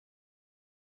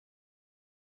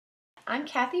I'm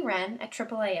Kathy Wren at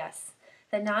AAAS,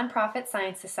 the nonprofit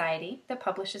science society that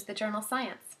publishes the journal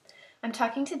Science. I'm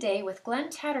talking today with Glenn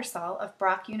Tattersall of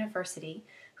Brock University,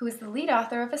 who is the lead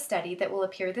author of a study that will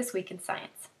appear this week in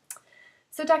Science.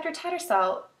 So, Dr.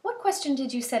 Tattersall, what question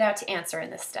did you set out to answer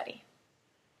in this study?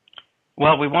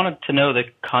 Well, we wanted to know the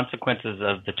consequences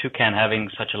of the toucan having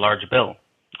such a large bill.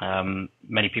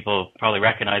 Many people probably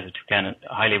recognize the toucan,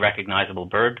 a highly recognizable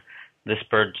bird. This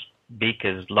bird's beak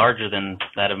is larger than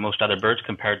that of most other birds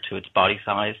compared to its body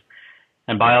size.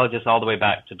 And biologists all the way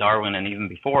back to Darwin and even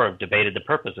before have debated the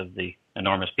purpose of the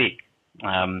enormous beak.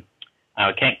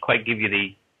 I can't quite give you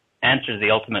the answer to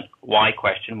the ultimate why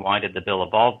question. Why did the bill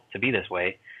evolve to be this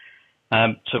way?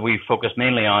 So we focused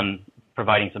mainly on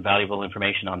providing some valuable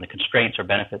information on the constraints or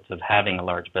benefits of having a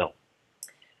large bill.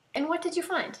 And what did you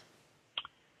find?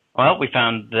 Well, we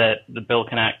found that the bill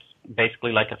can act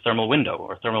basically like a thermal window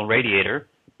or thermal radiator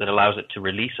that allows it to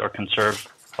release or conserve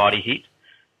body heat.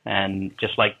 And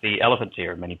just like the elephant's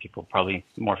ear, many people probably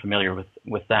more familiar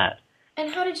with that.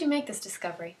 And how did you make this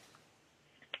discovery?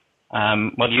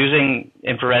 Well, using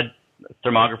infrared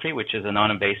thermography, which is a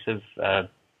non-invasive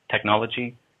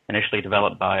technology initially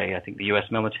developed by, I think, the U.S.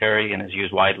 military and is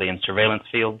used widely in surveillance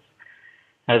fields,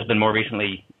 has been more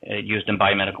recently used in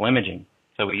biomedical imaging.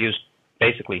 So we used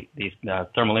basically these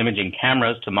thermal imaging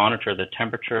cameras to monitor the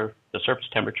temperature, the surface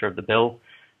temperature of the bill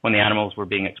when the animals were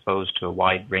being exposed to a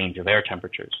wide range of air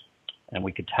temperatures. And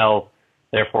we could tell,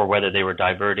 therefore, whether they were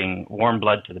diverting warm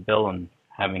blood to the bill and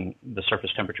having the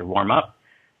surface temperature warm up,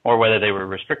 or whether they were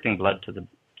restricting blood to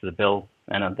the bill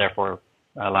and therefore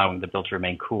allowing the bill to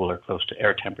remain cool or close to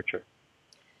air temperature.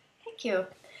 Thank you.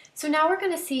 So now we're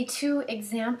going to see two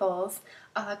examples.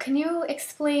 Can you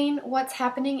explain what's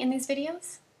happening in these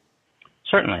videos?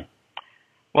 Certainly.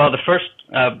 Well, the first,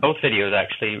 both videos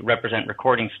actually represent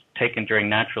recordings taken during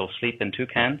natural sleep in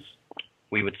toucans.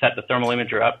 We would set the thermal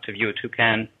imager up to view a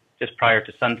toucan just prior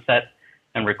to sunset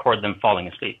and record them falling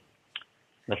asleep.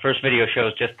 The first video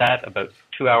shows just that, about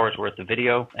 2 hours worth of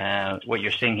video. What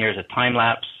you're seeing here is a time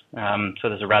lapse, so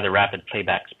there's a rather rapid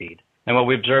playback speed. And what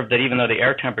we observed that even though the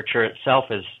air temperature itself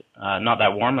is not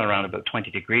that warm, around about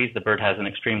 20 degrees, the bird has an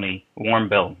extremely warm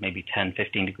bill, maybe 10,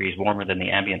 15 degrees warmer than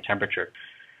the ambient temperature.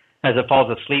 As it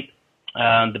falls asleep,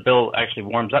 the bill actually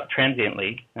warms up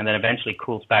transiently and then eventually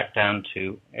cools back down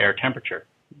to air temperature,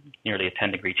 nearly a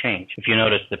 10-degree change. If you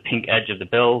notice, the pink edge of the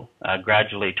bill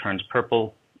gradually turns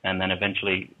purple and then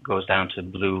eventually goes down to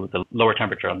blue, the lower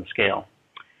temperature on the scale.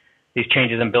 These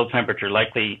changes in bill temperature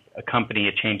likely accompany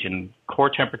a change in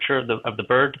core temperature of the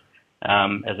bird,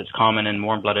 as it's common in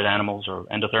warm-blooded animals or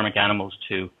endothermic animals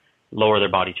to lower their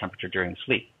body temperature during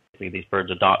sleep. These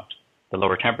birds adopt the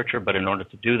lower temperature, but in order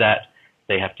to do that,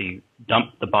 they have to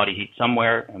dump the body heat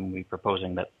somewhere, and we're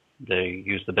proposing that they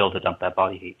use the bill to dump that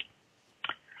body heat.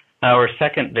 Our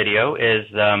second video is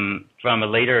from a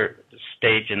later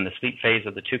stage in the sleep phase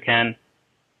of the toucan.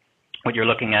 What you're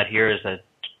looking at here is a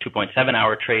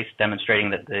 2.7-hour trace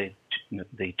demonstrating that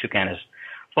the toucan has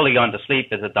fully gone to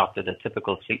sleep, has adopted a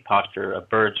typical sleep posture of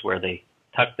birds where they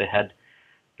tuck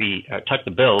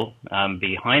the bill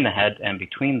behind the head and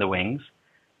between the wings.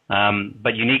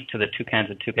 But unique to the toucans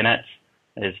and toucanettes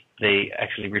is they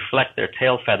actually reflect their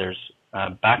tail feathers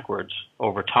backwards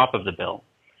over top of the bill.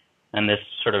 And this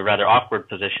sort of rather awkward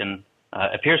position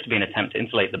appears to be an attempt to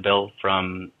insulate the bill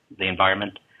from the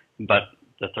environment, but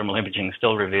the thermal imaging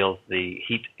still reveals the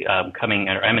heat coming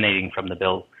or emanating from the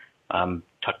bill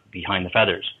tucked behind the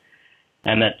feathers.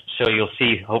 And that, so you'll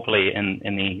see, hopefully, in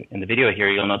the video here,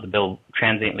 you'll note the bill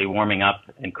transiently warming up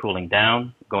and cooling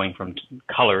down, going from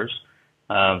colors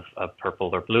of purple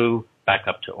or blue back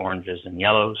up to oranges and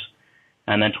yellows.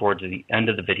 And then towards the end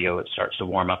of the video, it starts to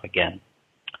warm up again.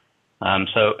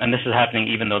 And this is happening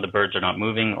even though the birds are not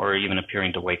moving or even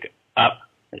appearing to wake up.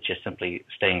 It's just simply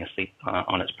staying asleep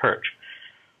on its perch.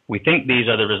 We think these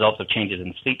are the results of changes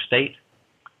in sleep state.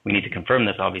 We need to confirm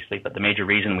this, obviously, but the major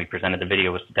reason we presented the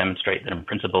video was to demonstrate that, in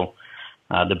principle,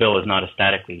 the bill is not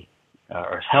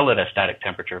or is held at a static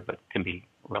temperature, but can be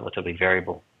relatively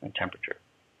variable in temperature.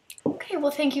 Okay,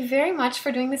 well, thank you very much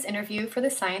for doing this interview for the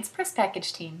Science Press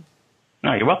Package team.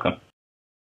 No, you're welcome.